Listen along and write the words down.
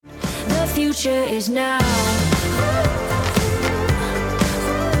future is now.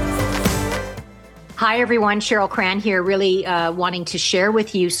 Hi, everyone. Cheryl Cran here, really wanting to share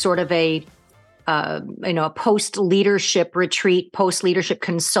with you sort of a post-leadership retreat, post-leadership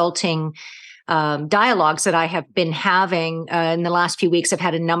consulting dialogues that I have been having in the last few weeks. I've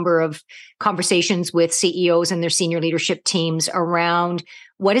had a number of conversations with CEOs and their senior leadership teams around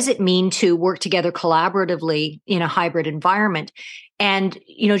what does it mean to work together collaboratively in a hybrid environment. And,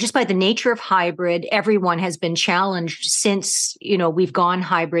 just by the nature of hybrid, everyone has been challenged since, we've gone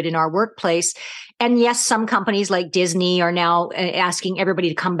hybrid in our workplace. And yes, some companies like Disney are now asking everybody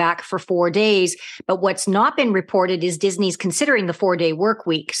to come back for 4 days. But what's not been reported is Disney's considering the 4-day work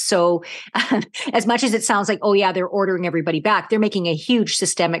week. So as much as it sounds like, oh yeah, they're ordering everybody back, they're making a huge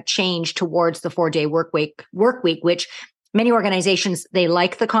systemic change towards the 4-day work week, which many organizations, they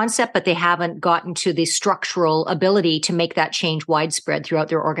like the concept, but they haven't gotten to the structural ability to make that change widespread throughout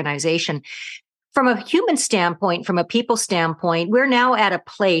their organization. From a human standpoint, from a people standpoint, we're now at a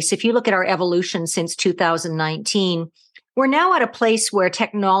place, if you look at our evolution since 2019, we're now at a place where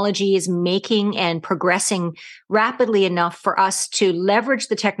technology is making and progressing rapidly enough for us to leverage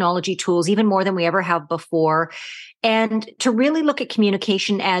the technology tools even more than we ever have before, and to really look at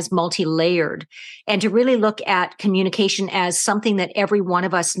communication as multi-layered, and to really look at communication as something that every one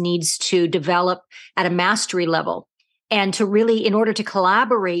of us needs to develop at a mastery level. And to really, in order to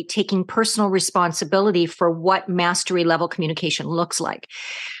collaborate, taking personal responsibility for what mastery level communication looks like.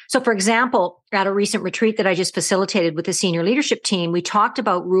 So, for example, at a recent retreat that I just facilitated with the senior leadership team, we talked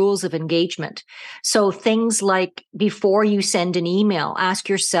about rules of engagement. So things like, before you send an email, ask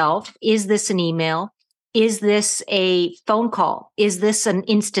yourself, is this an email? Is this a phone call? Is this an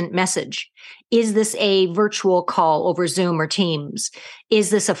instant message? Is this a virtual call over Zoom or Teams? Is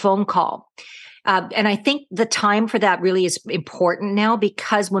this a phone call? And I think the time for that really is important now,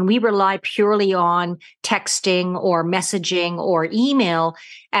 because when we rely purely on texting or messaging or email,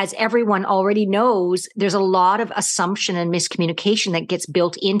 as everyone already knows, there's a lot of assumption and miscommunication that gets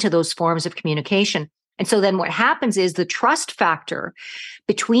built into those forms of communication. And so then what happens is the trust factor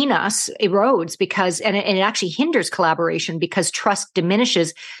between us erodes and it actually hinders collaboration, because trust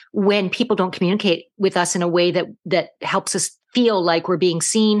diminishes when people don't communicate with us in a way that helps us feel like we're being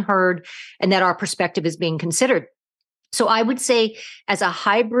seen, heard, and that our perspective is being considered. So I would say, as a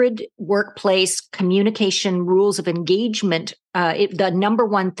hybrid workplace, communication rules of engagement, the number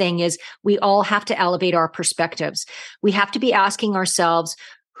one thing is we all have to elevate our perspectives. We have to be asking ourselves,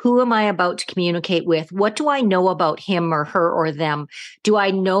 who am I about to communicate with? What do I know about him or her or them? Do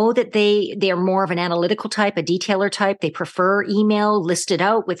I know that they are more of an analytical type, a detailer type? They prefer email listed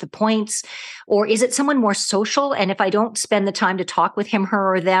out with the points? Or is it someone more social? And if I don't spend the time to talk with him,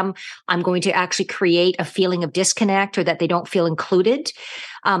 her, or them, I'm going to actually create a feeling of disconnect, or that they don't feel included.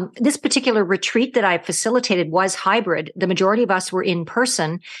 This particular retreat that I facilitated was hybrid. The majority of us were in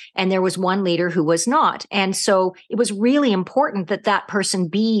person, and there was one leader who was not. And so it was really important that that person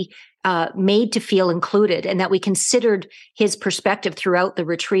be made to feel included, and that we considered his perspective throughout the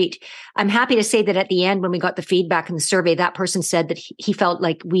retreat. I'm happy to say that at the end, when we got the feedback in the survey, that person said that he felt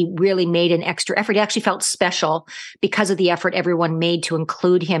like we really made an extra effort. He actually felt special because of the effort everyone made to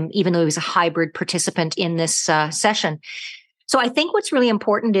include him, even though he was a hybrid participant in this session. So I think what's really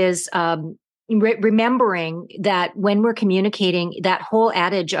important is remembering that when we're communicating, that whole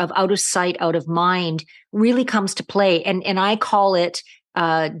adage of out of sight, out of mind really comes to play. And I call it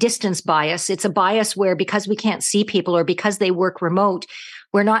distance bias. It's a bias where, because we can't see people or because they work remote,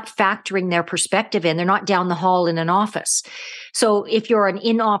 we're not factoring their perspective in. They're not down the hall in an office. So if you're an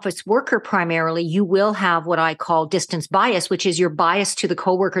in-office worker primarily, you will have what I call distance bias, which is your bias to the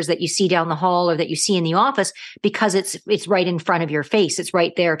coworkers that you see down the hall or that you see in the office, because it's right in front of your face. It's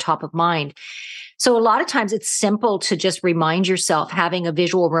right there, top of mind. So a lot of times it's simple to just remind yourself, having a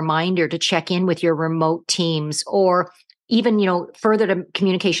visual reminder to check in with your remote teams, or even, further to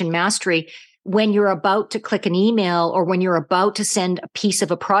communication mastery, when you're about to click an email or when you're about to send a piece of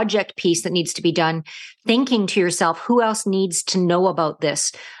a project piece that needs to be done, thinking to yourself, who else needs to know about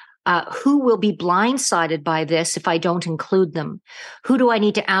this? Who will be blindsided by this if I don't include them? Who do I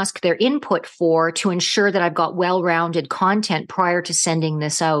need to ask their input for to ensure that I've got well-rounded content prior to sending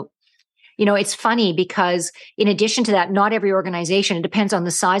this out? It's funny because in addition to that, not every organization, it depends on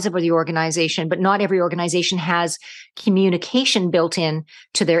the size of the organization, but not every organization has communication built in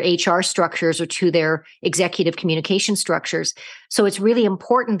to their HR structures or to their executive communication structures. So it's really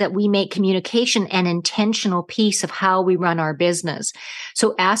important that we make communication an intentional piece of how we run our business.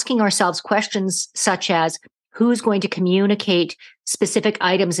 So asking ourselves questions such as, who's going to communicate specific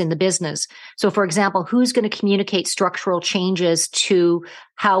items in the business. So, for example, who's going to communicate structural changes to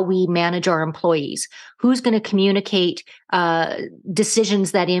how we manage our employees? Who's going to communicate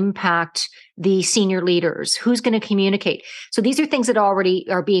decisions that impact the senior leaders? Who's going to communicate? So these are things that already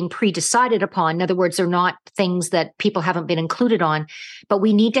are being pre-decided upon. In other words, they're not things that people haven't been included on, but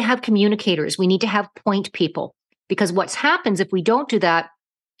we need to have communicators. We need to have point people, because what happens if we don't do that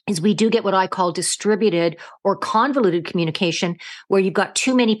is we do get what I call distributed or convoluted communication, where you've got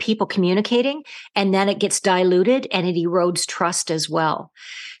too many people communicating and then it gets diluted and it erodes trust as well.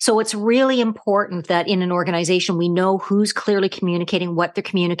 So it's really important that in an organization, we know who's clearly communicating, what they're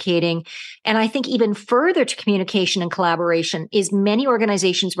communicating. And I think even further to communication and collaboration is many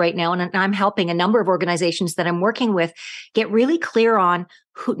organizations right now, and I'm helping a number of organizations that I'm working with get really clear on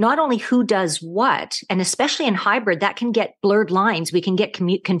who, not only who does what, and especially in hybrid, that can get blurred lines. We can get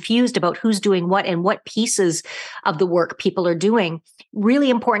confused about who's doing what and what pieces of the work people are doing. Really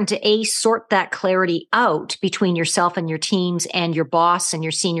important to sort that clarity out between yourself and your teams and your boss and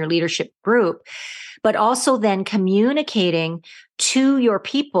your senior leadership group, but also then communicating to your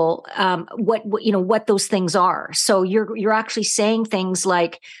people what those things are. So you're actually saying things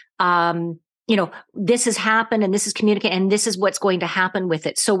like, this has happened and this is communicated and this is what's going to happen with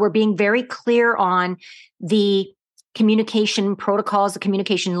it. So we're being very clear on the communication protocols, the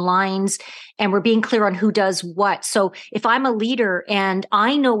communication lines, and we're being clear on who does what. So if I'm a leader and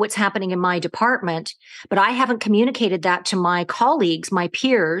I know what's happening in my department, but I haven't communicated that to my colleagues, my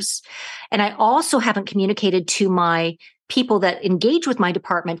peers, and I also haven't communicated to my people that engage with my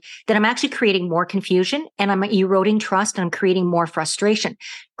department, then I'm actually creating more confusion and I'm eroding trust and I'm creating more frustration.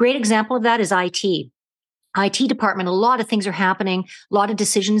 Great example of that is IT. IT department, a lot of things are happening, a lot of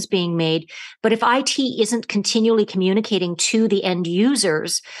decisions being made. But if IT isn't continually communicating to the end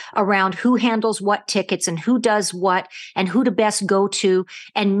users around who handles what tickets and who does what and who to best go to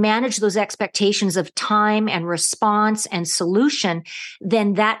and manage those expectations of time and response and solution,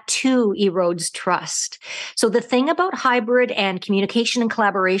 then that too erodes trust. So the thing about hybrid and communication and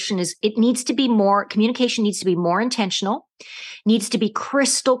collaboration is communication needs to be more intentional, needs to be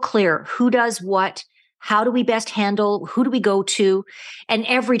crystal clear. Who does what? How do we best handle? Who do we go to? And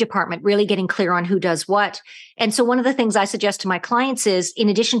every department really getting clear on who does what. And so one of the things I suggest to my clients is, in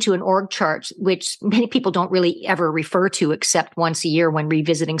addition to an org chart, which many people don't really ever refer to except once a year when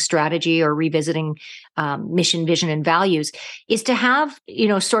revisiting strategy or revisiting mission, vision, and values, is to have,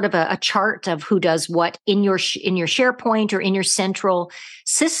 sort of a chart of who does what in your SharePoint or in your central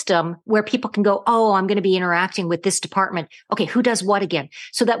system, where people can go, oh, I'm going to be interacting with this department. Okay, who does what again?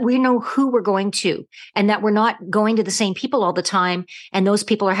 So that we know who we're going to, and that we're not going to the same people all the time, and those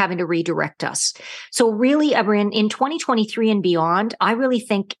people are having to redirect us. So really, in 2023 and beyond, I really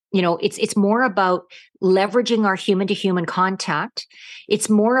think, it's more about leveraging our human-to-human contact. It's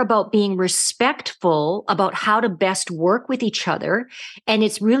more about being respectful about how to best work with each other. And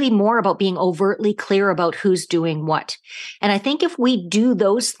it's really more about being overtly clear about who's doing what. And I think if we do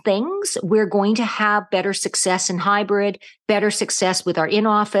those things, we're going to have better success in hybrid, better success with our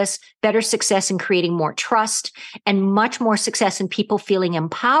in-office, better success in creating more trust, and much more success in people feeling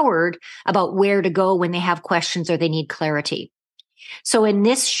empowered about where to go when they have questions or they need clarity. So in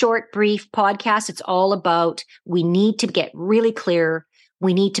this short, brief podcast, it's all about, we need to get really clear.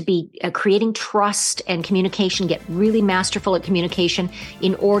 We need to be creating trust and communication, get really masterful at communication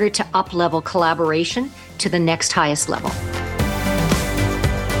in order to up-level collaboration to the next highest level.